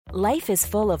Life is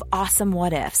full of awesome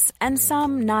what-ifs, and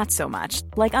some not so much,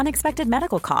 like unexpected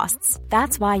medical costs.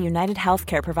 That's why United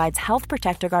Healthcare provides Health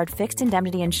Protector Guard fixed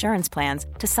indemnity insurance plans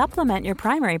to supplement your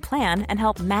primary plan and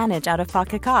help manage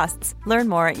out-of-pocket costs. Learn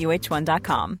more at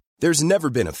uh1.com. There's never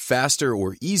been a faster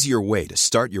or easier way to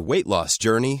start your weight loss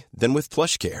journey than with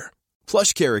PlushCare.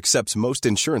 PlushCare accepts most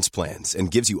insurance plans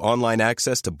and gives you online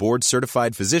access to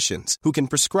board-certified physicians who can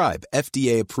prescribe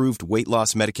FDA-approved weight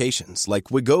loss medications like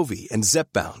Wegovy and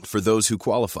Zepbound for those who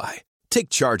qualify. Take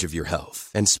charge of your health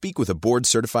and speak with a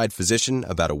board-certified physician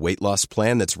about a weight loss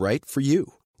plan that's right for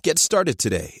you. Get started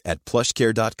today at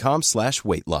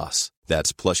plushcare.com/weight loss.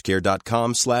 That's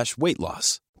plushcare.com/weight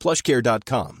loss.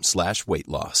 plushcare.com/weight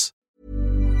loss.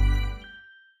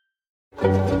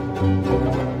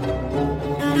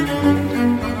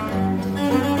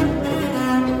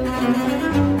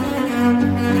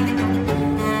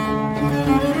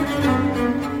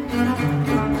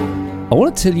 I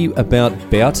want to tell you about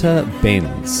Bertha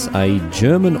Benz, a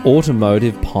German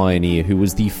automotive pioneer who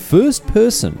was the first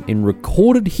person in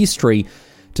recorded history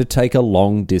to take a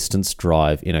long-distance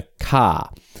drive in a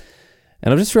car.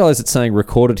 And I've just realised that saying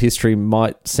recorded history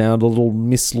might sound a little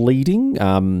misleading.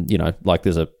 Like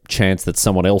there's a chance that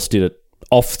someone else did it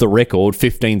off the record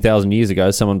 15,000 years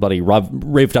ago. Someone bloody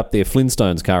revved up their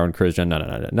Flintstones car and cruised.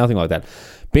 No, nothing like that.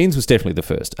 Benz was definitely the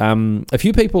first. A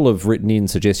few people have written in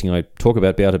suggesting I talk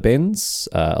about Bertha Benz,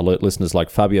 alert listeners like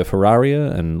Fabio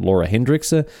Ferraria and Laura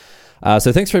Hendrickse.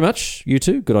 So thanks very much, you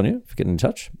two. Good on you for getting in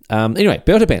touch. Anyway,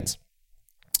 Bertha Benz.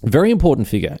 Very important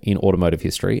figure in automotive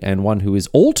history and one who is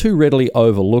all too readily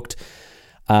overlooked,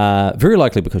 very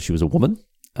likely because she was a woman,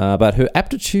 but her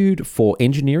aptitude for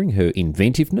engineering, her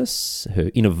inventiveness, her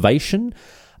innovation,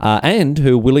 and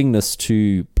her willingness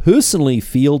to personally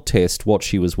field test what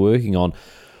she was working on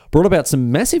brought about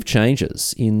some massive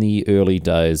changes in the early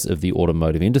days of the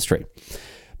automotive industry.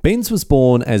 Benz was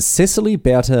born as Cecily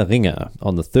Bertha Ringer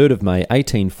on the 3rd of May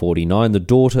 1849, the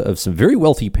daughter of some very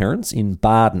wealthy parents in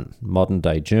Baden,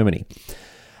 modern-day Germany.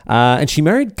 And she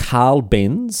married Karl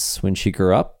Benz when she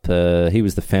grew up. He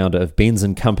was the founder of Benz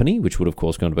 & Company, which would, of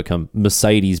course, go on to become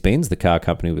Mercedes-Benz, the car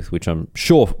company with which I'm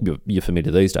sure you're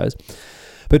familiar these days.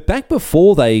 But back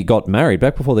before these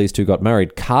two got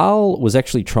married, Karl was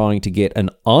actually trying to get an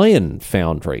iron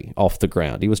foundry off the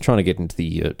ground. He was trying to get into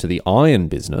the iron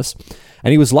business,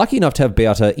 and he was lucky enough to have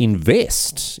Bertha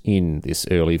invest in this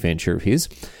early venture of his.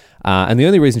 And the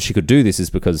only reason she could do this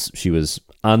is because she was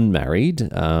unmarried.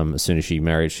 As soon as she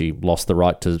married, she lost the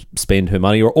right to spend her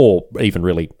money or even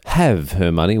really have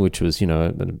her money, which was,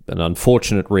 an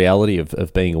unfortunate reality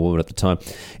of being a woman at the time.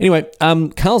 Anyway,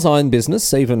 Karl's iron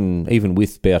business, even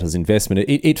with Bertha's investment,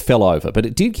 it fell over, but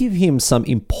it did give him some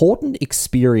important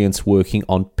experience working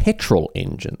on petrol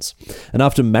engines. And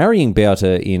after marrying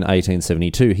Bertha in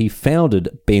 1872, he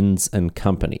founded Benz &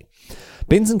 Company.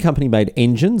 Benz & Company made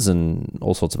engines and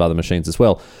all sorts of other machines as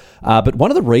well. But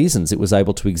one of the reasons it was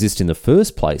able to exist in the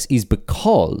first place is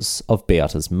because of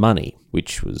Bertha's money,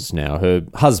 which was now her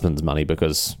husband's money,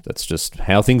 because that's just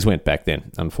how things went back then,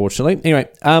 unfortunately. Anyway,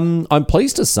 I'm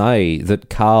pleased to say that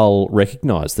Karl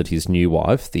recognised that his new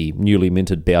wife, the newly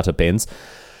minted Bertha Benz,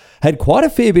 had quite a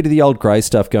fair bit of the old grey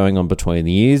stuff going on between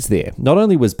the ears there. Not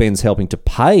only was Benz helping to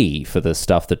pay for the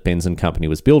stuff that Benz & Company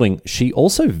was building, she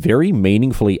also very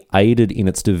meaningfully aided in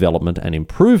its development and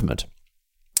improvement.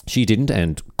 She didn't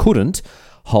and couldn't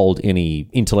hold any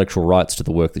intellectual rights to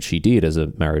the work that she did as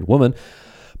a married woman,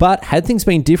 but had things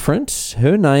been different,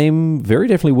 her name very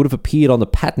definitely would have appeared on the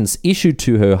patents issued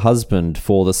to her husband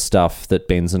for the stuff that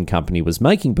Benz & Company was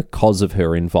making because of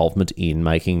her involvement in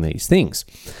making these things.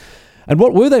 And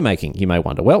what were they making, you may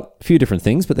wonder? Well, a few different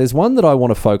things, but there's one that I want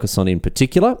to focus on in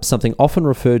particular, something often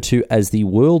referred to as the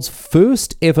world's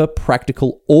first ever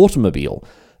practical automobile,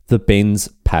 the Benz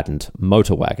patent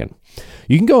motor wagon.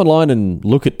 You can go online and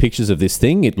look at pictures of this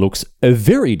thing. It looks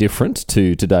very different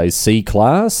to today's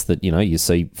C-Class that, you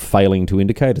see failing to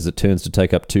indicate as it turns to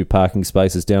take up 2 parking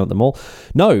spaces down at the mall.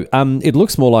 No, it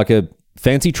looks more like a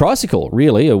fancy tricycle,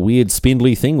 really, a weird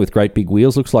spindly thing with great big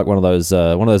wheels. Looks like one of those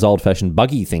old-fashioned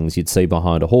buggy things you'd see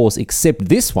behind a horse, except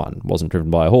this one wasn't driven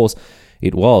by a horse.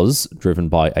 It was driven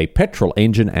by a petrol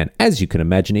engine, and as you can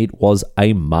imagine, it was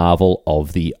a marvel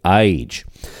of the age.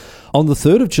 On the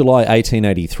 3rd of July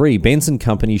 1883, Benz &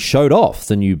 Company showed off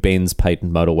the new Benz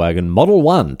patent motor wagon Model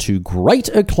 1 to great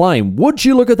acclaim. Would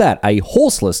you look at that? A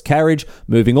horseless carriage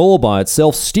moving all by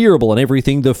itself, steerable and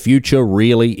everything. The future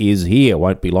really is here.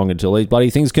 Won't be long until these bloody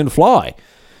things can fly.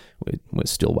 we're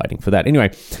still waiting for that.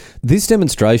 Anyway, this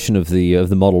demonstration of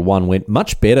the Model 1 went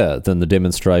much better than the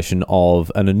demonstration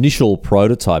of an initial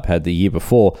prototype had the year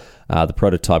before. The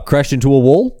prototype crashed into a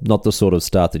wall, not the sort of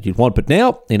start that you'd want. But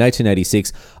now, in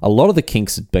 1886, a lot of the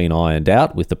kinks had been ironed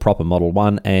out with the proper Model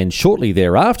 1, and shortly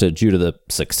thereafter, due to the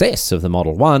success of the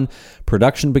Model 1,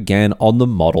 production began on the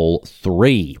Model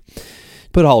 3.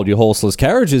 But hold your horseless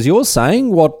carriage, as you're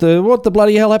saying. What the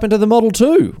bloody hell happened to the Model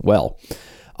 2? Well,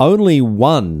 only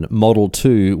one Model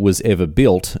 2 was ever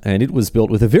built, and it was built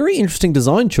with a very interesting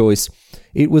design choice.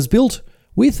 It was built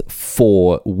with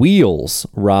 4 wheels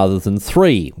rather than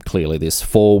 3. Clearly, this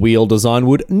 4-wheel design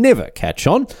would never catch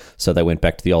on, so they went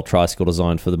back to the old tricycle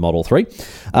design for the Model 3.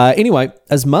 Anyway,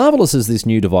 as marvellous as this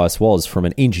new device was from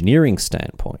an engineering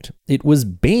standpoint, it was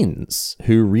Benz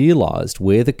who realised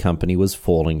where the company was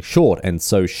falling short, and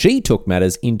so she took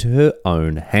matters into her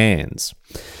own hands.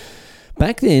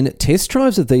 Back then, test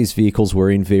drives of these vehicles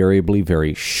were invariably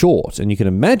very short, and you can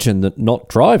imagine that not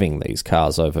driving these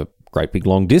cars over great big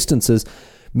long distances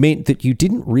meant that you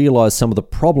didn't realise some of the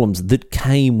problems that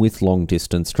came with long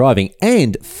distance driving.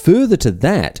 And further to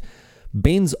that,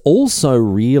 Benz also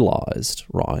realised,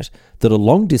 right, that a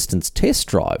long distance test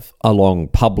drive along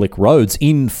public roads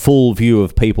in full view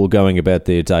of people going about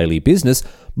their daily business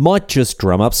might just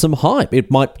drum up some hype. It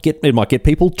might get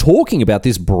people talking about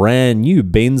this brand new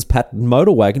Benz patent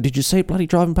motor wagon. Did you see it bloody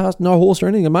driving past? No horse or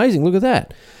anything. Amazing. Look at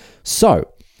that.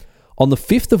 So, on the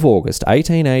 5th of August,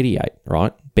 1888,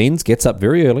 right, Benz gets up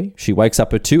very early. She wakes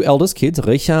up her 2 eldest kids,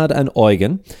 Richard and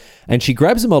Eugen, and she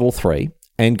grabs a Model 3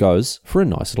 and goes for a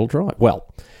nice little drive.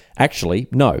 Well, actually,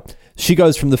 no. She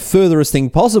goes from the furthest thing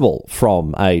possible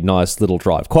from a nice little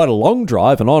drive. Quite a long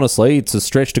drive, and honestly, it's a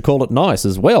stretch to call it nice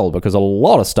as well, because a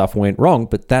lot of stuff went wrong,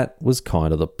 but that was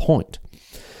kind of the point.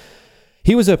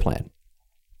 Here was her plan.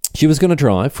 She was going to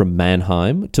drive from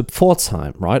Mannheim to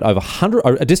Pforzheim, right,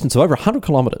 a distance of over 100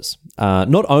 kilometres,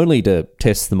 not only to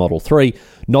test the Model 3,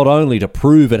 not only to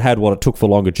prove it had what it took for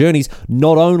longer journeys,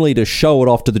 not only to show it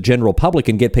off to the general public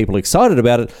and get people excited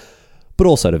about it, but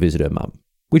also to visit her mum,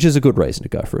 which is a good reason to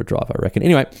go for a drive, I reckon.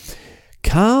 Anyway,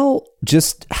 Carl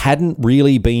just hadn't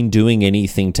really been doing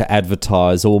anything to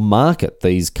advertise or market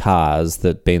these cars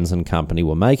that Benz and company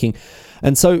were making,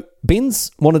 and so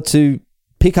Benz wanted to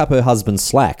pick up her husband's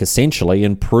slack, essentially,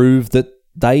 and prove that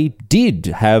they did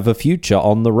have a future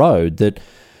on the road, that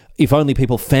if only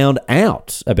people found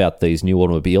out about these new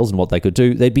automobiles and what they could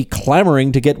do, they'd be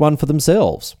clamouring to get one for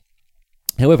themselves.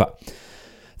 However,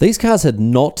 these cars had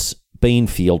not been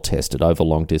field tested over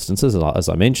long distances, as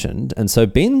I mentioned, and so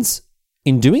Benz,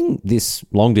 in doing this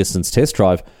long-distance test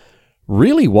drive,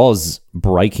 really was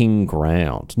breaking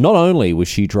ground. Not only was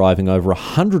she driving over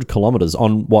 100 kilometres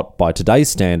on what, by today's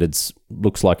standards,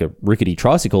 looks like a rickety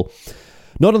tricycle,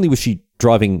 not only was she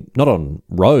driving not on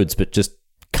roads, but just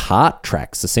cart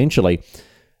tracks, essentially.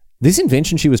 This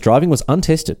invention she was driving was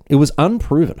untested. It was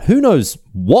unproven. Who knows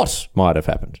what might have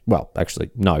happened? Well,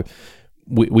 actually, no.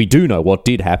 We do know what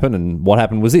did happen, and what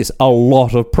happened was this. A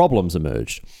lot of problems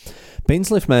emerged.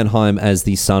 Benz left Mannheim as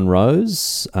the sun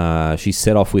rose. She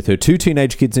set off with her 2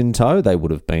 teenage kids in tow. They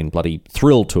would have been bloody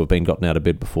thrilled to have been gotten out of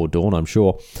bed before dawn, I'm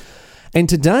sure. And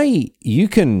today, you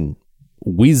can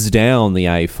whiz down the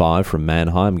A5 from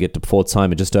Mannheim, get to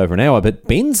Pforzheim in just over an hour, but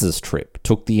Benz's trip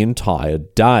took the entire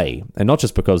day. And not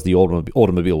just because the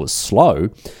automobile was slow.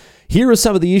 Here are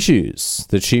some of the issues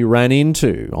that she ran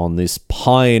into on this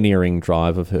pioneering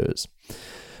drive of hers.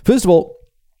 First of all,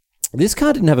 this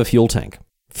car didn't have a fuel tank.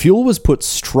 Fuel was put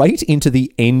straight into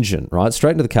the engine, right?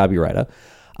 Straight into the carburetor.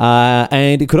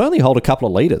 And it could only hold a couple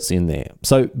of litres in there.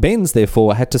 So Benz,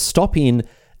 therefore, had to stop in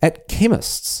at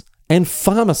chemists and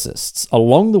pharmacists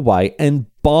along the way and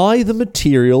buy the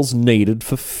materials needed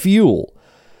for fuel.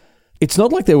 It's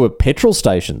not like there were petrol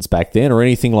stations back then or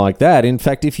anything like that. In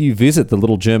fact, if you visit the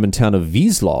little German town of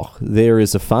Wiesloch, there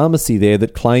is a pharmacy there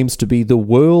that claims to be the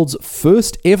world's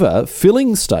first ever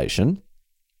filling station,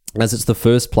 as it's the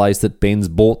first place that Benz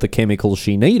bought the chemicals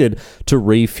she needed to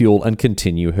refuel and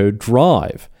continue her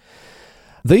drive.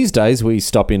 These days, we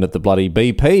stop in at the bloody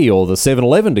BP or the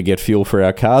 7-Eleven to get fuel for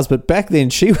our cars, but back then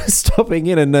she was stopping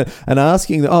in and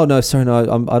asking, I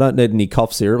don't need any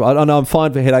cough syrup. I'm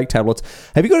fine for headache tablets.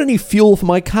 Have you got any fuel for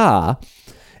my car?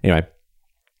 Anyway,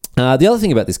 the other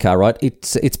thing about this car, right,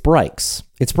 it's brakes.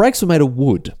 Its brakes were made of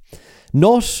wood.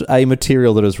 Not a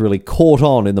material that has really caught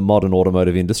on in the modern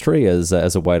automotive industry as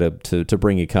a way to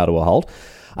bring your car to a halt.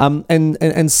 And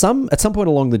at some point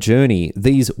along the journey,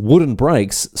 these wooden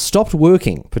brakes stopped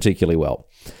working particularly well.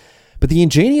 But the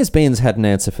ingenious Benz had an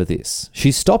answer for this.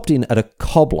 She stopped in at a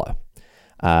cobbler.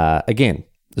 Again,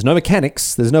 There's no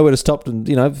mechanics. There's nowhere to stop, for them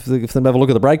to have a look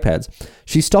at the brake pads.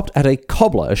 She stopped at a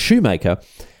cobbler, a shoemaker,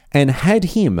 and had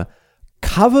him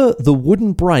cover the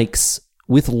wooden brakes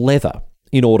with leather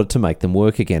in order to make them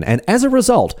work again. And as a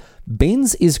result,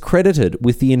 Benz is credited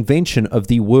with the invention of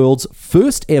the world's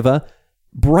first ever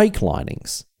brake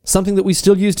linings, something that we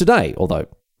still use today, although,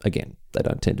 again, they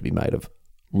don't tend to be made of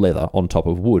leather on top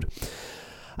of wood.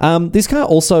 This car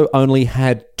also only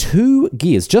had 2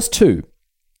 gears, just 2.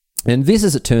 And this,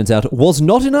 as it turns out, was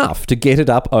not enough to get it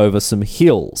up over some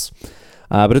hills.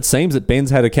 But it seems that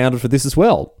Benz had accounted for this as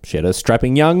well. She had her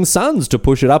strapping young sons to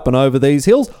push it up and over these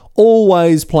hills.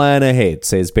 Always plan ahead,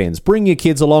 says Benz. Bring your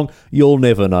kids along. You'll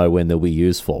never know when they'll be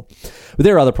useful. But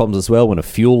there are other problems as well. When a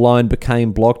fuel line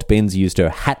became blocked, Benz used her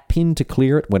hat pin to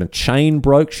clear it. When a chain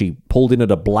broke, she pulled in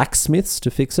at a blacksmith's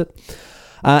to fix it.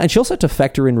 And she also had to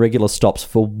factor in regular stops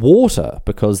for water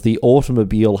because the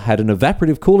automobile had an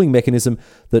evaporative cooling mechanism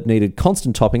that needed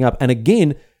constant topping up and,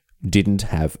 again, didn't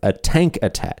have a tank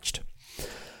attached.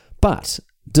 But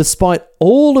despite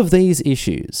all of these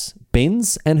issues,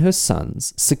 Benz and her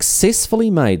sons successfully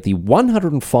made the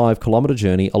 105-kilometre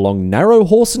journey along narrow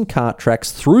horse and cart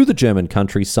tracks through the German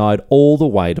countryside all the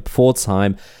way to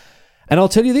Pforzheim. And I'll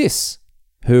tell you this,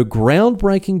 her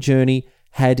groundbreaking journey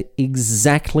had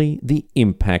exactly the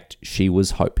impact she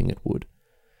was hoping it would.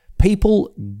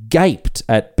 People gaped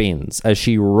at Benz as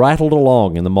she rattled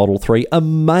along in the Model 3,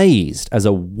 amazed as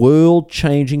a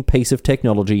world-changing piece of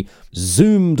technology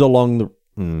zoomed along the...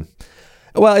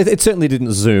 Well, it certainly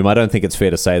didn't zoom. I don't think it's fair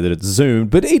to say that it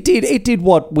zoomed, but it did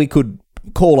what we could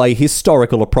call a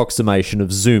historical approximation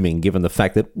of zooming, given the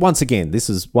fact that, once again, this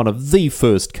is one of the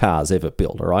first cars ever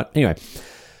built, all right? Anyway,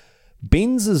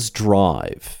 Benz's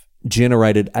drive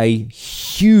generated a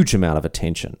huge amount of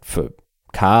attention for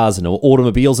cars and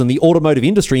automobiles and the automotive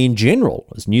industry in general,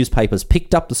 as newspapers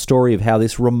picked up the story of how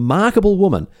this remarkable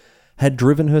woman had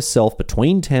driven herself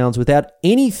between towns without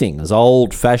anything as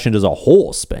old-fashioned as a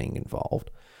horse being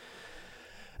involved.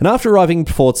 And after arriving in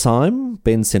Pforzheim,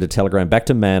 Ben sent a telegram back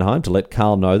to Mannheim to let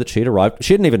Karl know that she had arrived.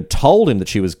 She hadn't even told him that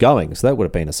she was going, so that would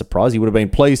have been a surprise. He would have been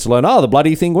pleased to learn, the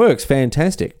bloody thing works,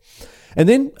 fantastic. And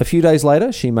then, a few days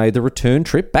later, she made the return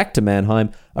trip back to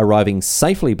Mannheim, arriving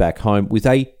safely back home with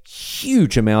a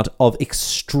huge amount of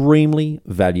extremely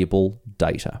valuable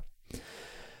data.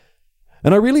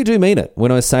 And I really do mean it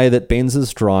when I say that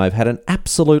Benz's drive had an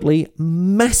absolutely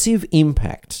massive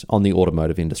impact on the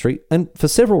automotive industry, and for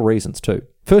several reasons too.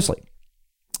 Firstly,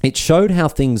 it showed how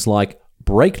things like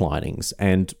brake linings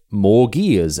and more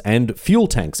gears and fuel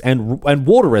tanks and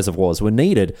water reservoirs were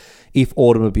needed if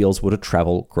automobiles were to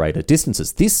travel greater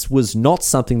distances. This was not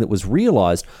something that was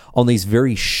realised on these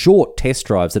very short test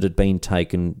drives that had been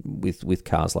taken with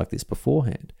cars like this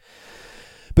beforehand.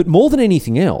 But more than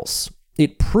anything else,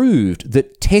 it proved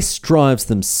that test drives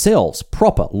themselves,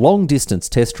 proper long-distance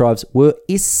test drives, were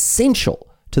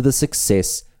essential to the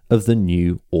success of the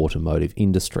new automotive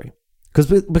industry.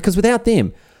 Because without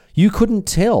them, you couldn't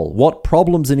tell what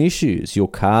problems and issues your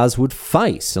cars would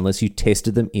face unless you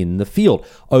tested them in the field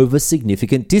over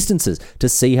significant distances to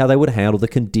see how they would handle the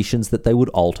conditions that they would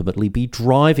ultimately be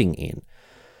driving in.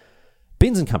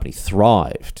 Benz & Company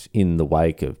thrived in the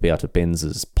wake of Bertha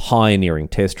Benz's pioneering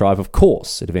test drive. Of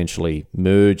course, it eventually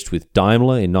merged with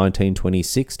Daimler in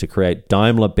 1926 to create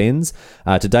Daimler-Benz,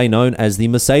 today known as the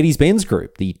Mercedes-Benz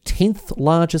Group, the 10th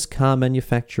largest car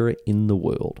manufacturer in the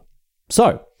world.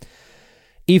 So,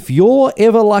 if you're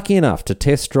ever lucky enough to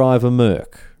test drive a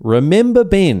Merc, remember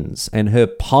Benz and her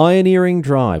pioneering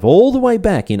drive all the way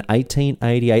back in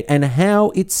 1888 and how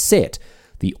it set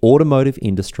the automotive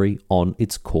industry on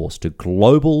its course to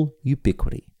global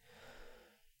ubiquity.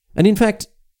 And in fact,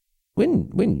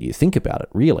 when you think about it,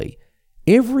 really,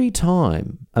 every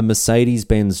time a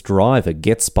Mercedes-Benz driver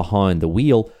gets behind the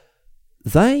wheel,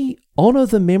 they honour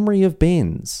the memory of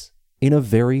Benz in a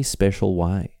very special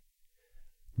way.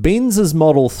 Benz's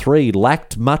Model 3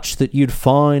 lacked much that you'd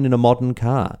find in a modern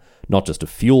car, not just a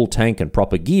fuel tank and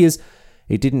proper gears.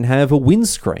 It didn't have a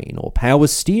windscreen or power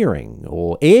steering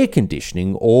or air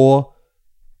conditioning or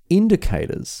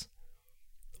indicators.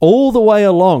 All the way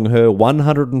along her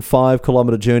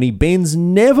 105-kilometre journey, Benz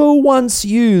never once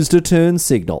used a turn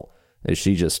signal, as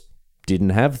she just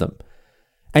didn't have them.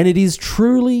 And it is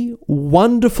truly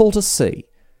wonderful to see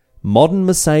modern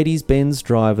Mercedes-Benz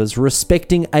drivers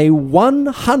respecting a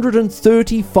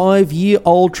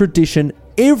 135-year-old tradition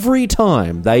every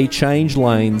time they change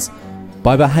lanes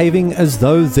by behaving as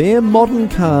though their modern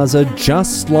cars are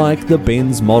just like the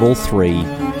Benz Model 3,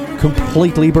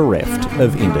 completely bereft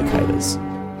of indicators.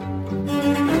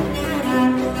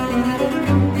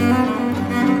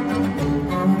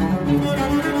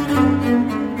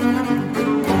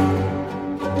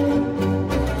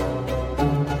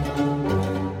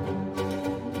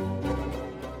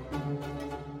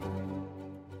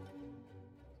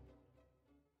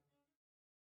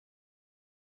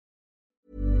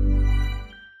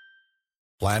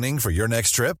 Planning for your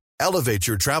next trip? Elevate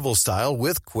your travel style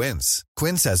with Quince.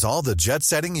 Quince has all the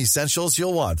jet-setting essentials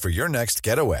you'll want for your next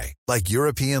getaway, like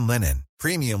European linen,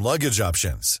 premium luggage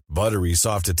options, buttery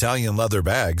soft Italian leather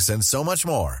bags, and so much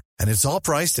more. And it's all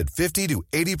priced at 50 to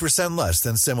 80% less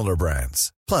than similar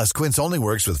brands. Plus, Quince only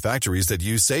works with factories that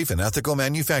use safe and ethical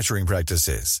manufacturing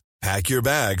practices. Pack your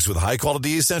bags with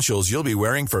high-quality essentials you'll be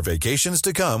wearing for vacations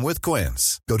to come with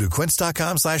Quince. Go to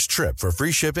quince.com/trip for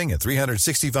free shipping and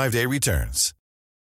 365-day returns.